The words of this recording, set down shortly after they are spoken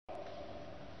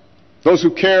Those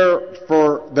who care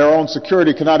for their own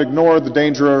security cannot ignore the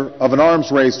danger of an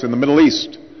arms race in the Middle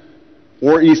East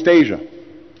or East Asia.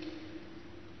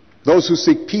 Those who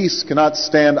seek peace cannot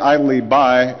stand idly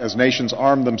by as nations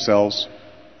arm themselves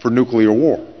for nuclear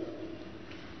war.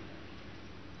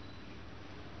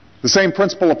 The same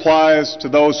principle applies to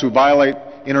those who violate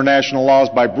international laws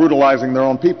by brutalizing their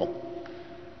own people.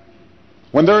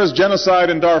 When there is genocide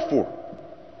in Darfur,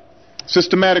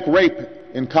 systematic rape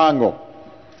in Congo,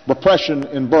 repression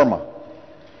in Burma,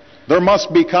 there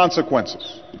must be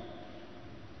consequences.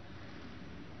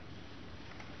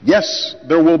 Yes,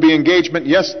 there will be engagement.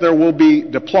 Yes, there will be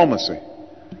diplomacy.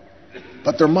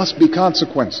 But there must be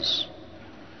consequences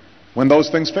when those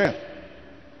things fail.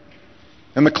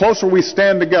 And the closer we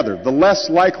stand together, the less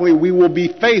likely we will be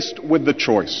faced with the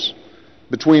choice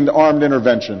between armed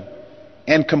intervention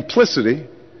and complicity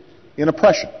in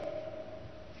oppression.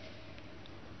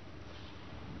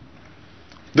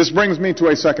 This brings me to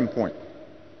a second point.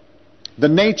 The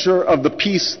nature of the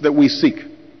peace that we seek.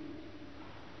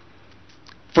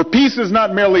 For peace is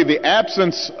not merely the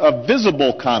absence of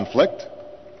visible conflict.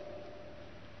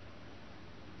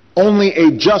 Only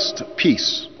a just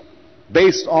peace,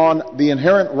 based on the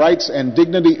inherent rights and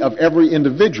dignity of every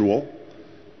individual,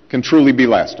 can truly be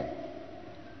lasting.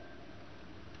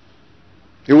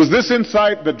 It was this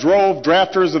insight that drove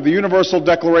drafters of the Universal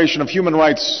Declaration of Human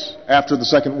Rights after the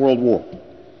Second World War.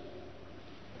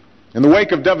 In the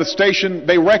wake of devastation,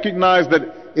 they recognized that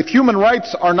if human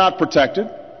rights are not protected,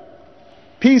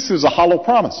 peace is a hollow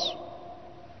promise.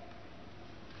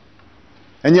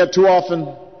 And yet too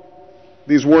often,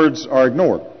 these words are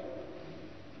ignored.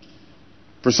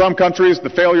 For some countries, the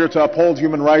failure to uphold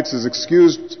human rights is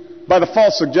excused by the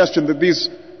false suggestion that these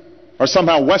are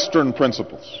somehow Western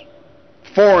principles,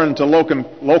 foreign to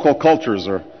local cultures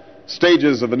or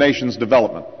stages of a nation's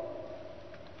development.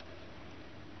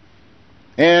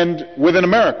 And within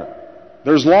America,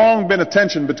 there's long been a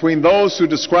tension between those who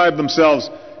describe themselves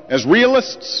as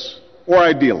realists or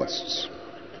idealists.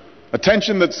 A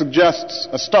tension that suggests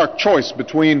a stark choice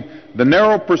between the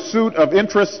narrow pursuit of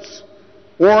interests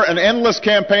or an endless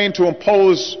campaign to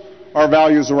impose our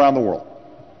values around the world.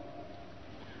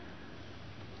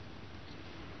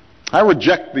 I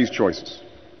reject these choices.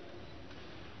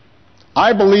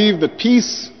 I believe that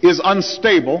peace is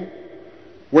unstable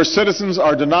where citizens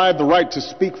are denied the right to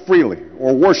speak freely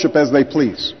or worship as they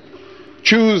please,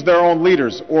 choose their own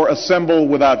leaders, or assemble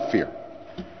without fear.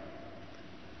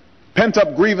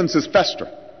 Pent-up grievances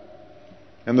fester,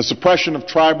 and the suppression of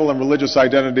tribal and religious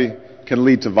identity can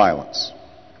lead to violence.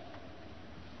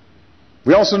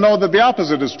 We also know that the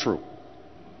opposite is true.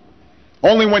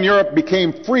 Only when Europe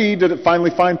became free did it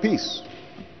finally find peace.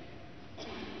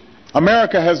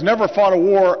 America has never fought a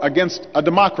war against a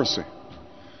democracy,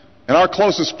 and our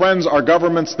closest friends are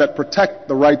governments that protect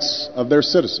the rights of their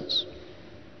citizens.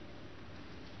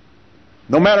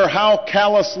 No matter how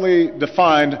callously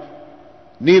defined,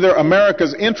 neither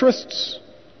America's interests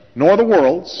nor the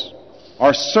world's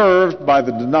are served by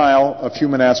the denial of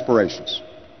human aspirations.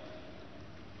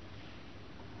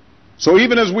 So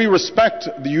even as we respect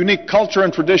the unique culture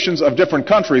and traditions of different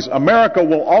countries, America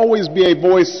will always be a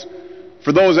voice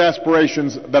for those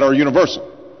aspirations that are universal.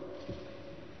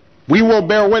 We will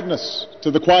bear witness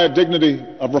to the quiet dignity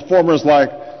of reformers like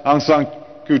Aung San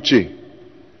Suu Kyi,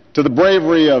 to the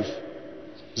bravery of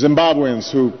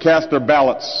Zimbabweans who cast their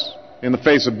ballots in the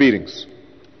face of beatings,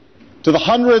 to the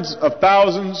hundreds of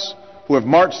thousands who have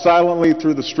marched silently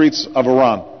through the streets of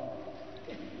Iran.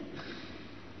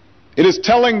 It is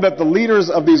telling that the leaders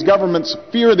of these governments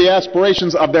fear the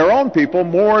aspirations of their own people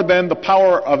more than the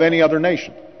power of any other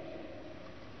nation.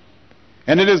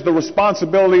 And it is the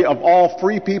responsibility of all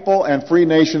free people and free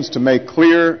nations to make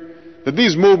clear that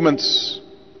these movements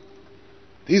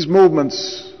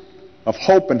of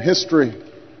hope and history,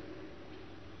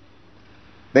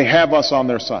 they have us on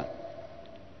their side.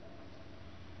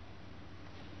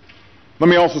 Let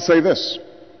me also say this.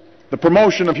 The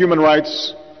promotion of human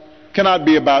rights cannot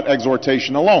be about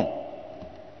exhortation alone.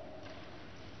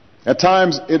 At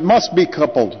times, it must be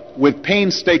coupled with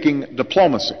painstaking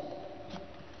diplomacy.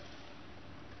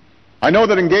 I know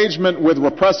that engagement with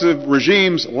repressive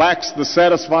regimes lacks the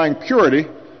satisfying purity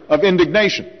of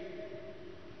indignation.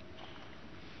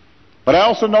 But I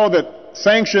also know that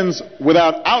sanctions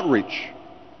without outreach,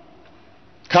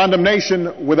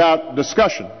 condemnation without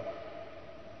discussion,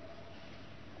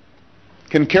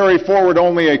 can carry forward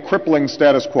only a crippling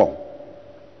status quo.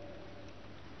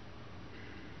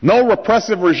 No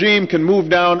repressive regime can move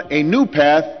down a new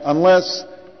path unless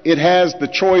it has the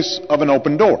choice of an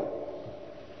open door.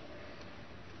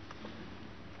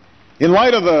 In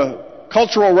light of the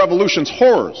cultural revolution's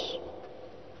horrors,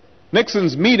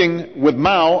 Nixon's meeting with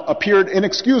Mao appeared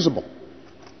inexcusable.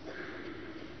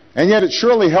 And yet it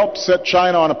surely helped set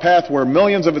China on a path where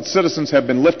millions of its citizens have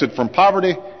been lifted from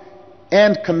poverty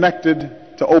and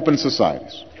connected to open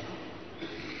societies.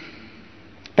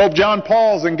 Pope John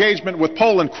Paul's engagement with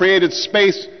Poland created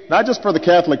space not just for the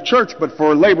Catholic Church, but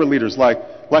for labor leaders like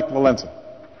Lech Walesa.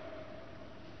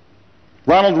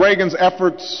 Ronald Reagan's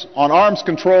efforts on arms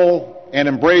control and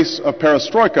embrace of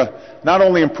perestroika not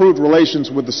only improved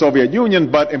relations with the Soviet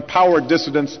Union, but empowered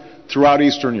dissidents throughout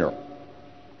Eastern Europe.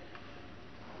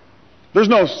 There's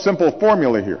no simple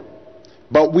formula here,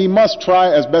 but we must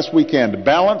try as best we can to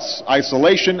balance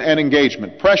isolation and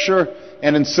engagement, pressure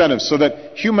and incentives, so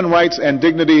that human rights and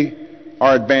dignity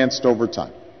are advanced over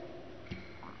time.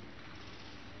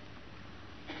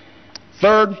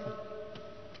 Third,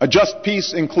 a just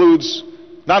peace includes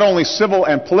not only civil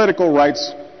and political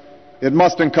rights, it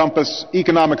must encompass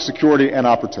economic security and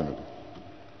opportunity.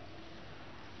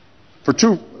 For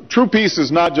true peace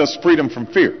is not just freedom from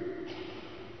fear,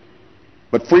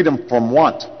 but freedom from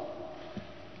want.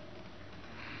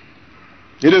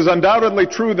 It is undoubtedly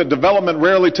true that development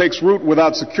rarely takes root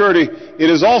without security. It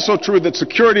is also true that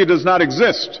security does not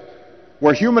exist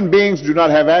where human beings do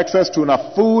not have access to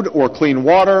enough food or clean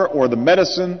water or the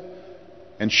medicine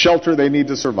and shelter they need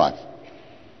to survive.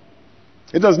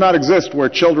 It does not exist where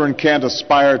children can't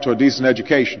aspire to a decent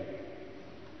education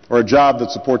or a job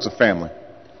that supports a family.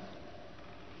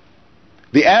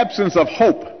 The absence of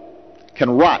hope can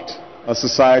rot a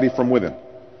society from within.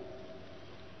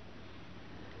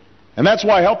 And that's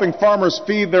why helping farmers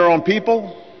feed their own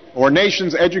people or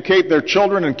nations educate their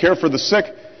children and care for the sick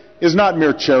is not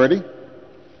mere charity.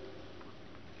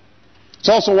 It's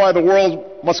also why the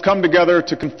world must come together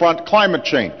to confront climate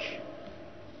change.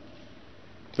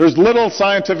 There's little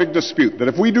scientific dispute that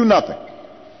if we do nothing,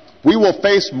 we will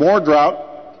face more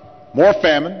drought, more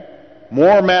famine,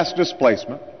 more mass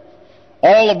displacement,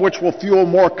 all of which will fuel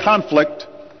more conflict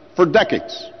for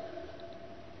decades.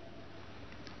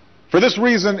 For this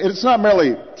reason, it's not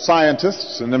merely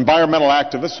scientists and environmental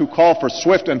activists who call for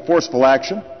swift and forceful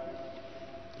action.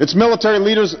 It's military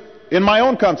leaders in my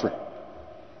own country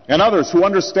and others who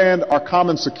understand our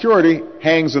common security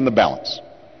hangs in the balance.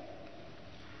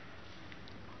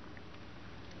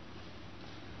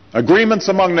 Agreements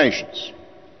among nations,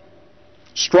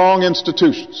 strong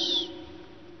institutions,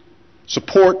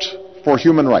 support for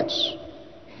human rights,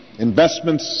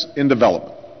 investments in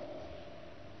development.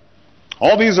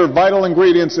 All these are vital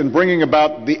ingredients in bringing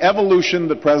about the evolution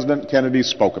that President Kennedy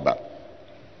spoke about.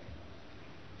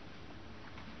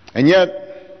 And yet,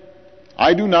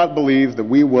 I do not believe that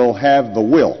we will have the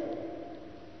will,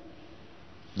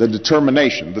 the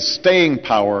determination, the staying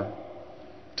power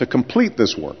to complete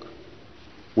this work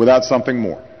without something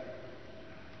more.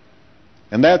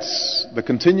 And that's the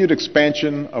continued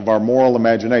expansion of our moral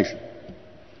imagination.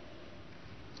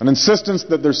 An insistence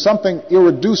that there's something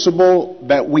irreducible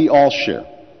that we all share.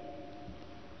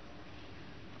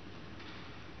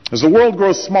 As the world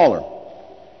grows smaller,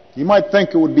 you might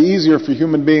think it would be easier for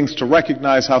human beings to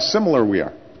recognize how similar we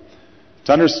are,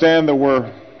 to understand that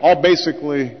we're all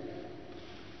basically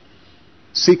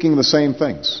seeking the same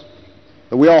things,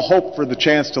 that we all hope for the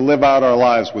chance to live out our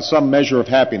lives with some measure of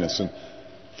happiness and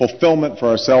fulfillment for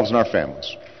ourselves and our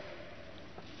families.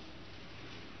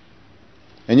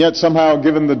 And yet somehow,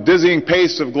 given the dizzying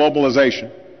pace of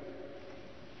globalization,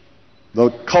 the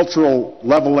cultural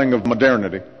leveling of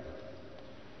modernity,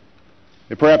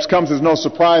 it perhaps comes as no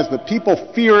surprise that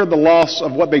people fear the loss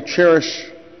of what they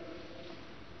cherish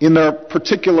in their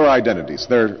particular identities,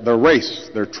 their race,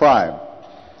 their tribe,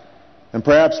 and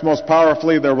perhaps most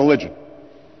powerfully, their religion.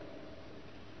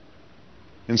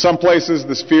 In some places,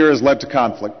 this fear has led to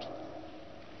conflict.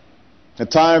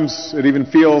 At times, it even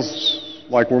feels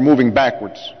like we're moving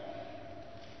backwards.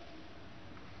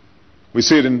 We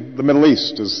see it in the Middle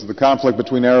East as the conflict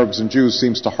between Arabs and Jews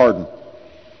seems to harden.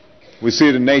 We see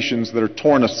it in nations that are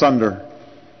torn asunder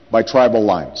by tribal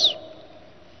lines.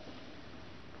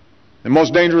 And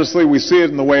most dangerously, we see it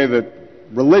in the way that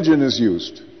religion is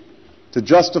used to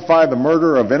justify the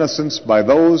murder of innocents by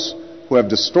those who have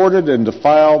distorted and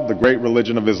defiled the great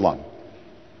religion of Islam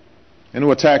and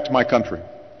who attacked my country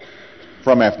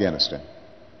from Afghanistan.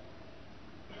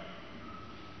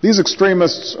 These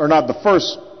extremists are not the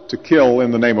first to kill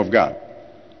in the name of God.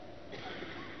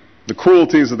 The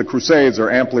cruelties of the Crusades are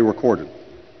amply recorded.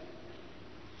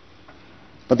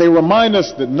 But they remind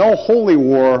us that no holy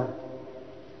war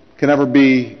can ever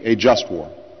be a just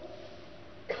war.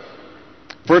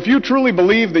 For if you truly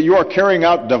believe that you are carrying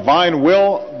out divine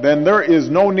will, then there is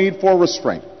no need for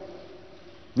restraint.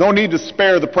 No need to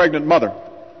spare the pregnant mother,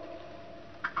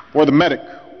 or the medic,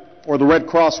 or the Red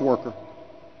Cross worker,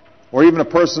 or even a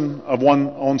person of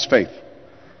one's own faith.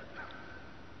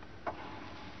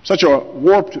 Such a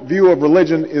warped view of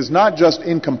religion is not just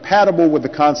incompatible with the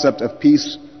concept of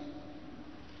peace,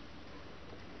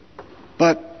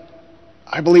 but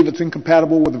I believe it's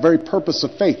incompatible with the very purpose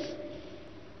of faith.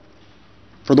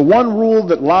 For the one rule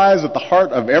that lies at the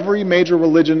heart of every major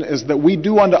religion is that we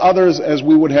do unto others as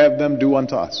we would have them do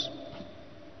unto us.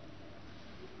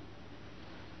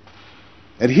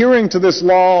 Adhering to this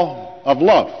law of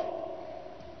love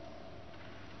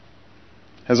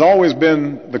has always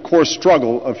been the core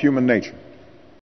struggle of human nature.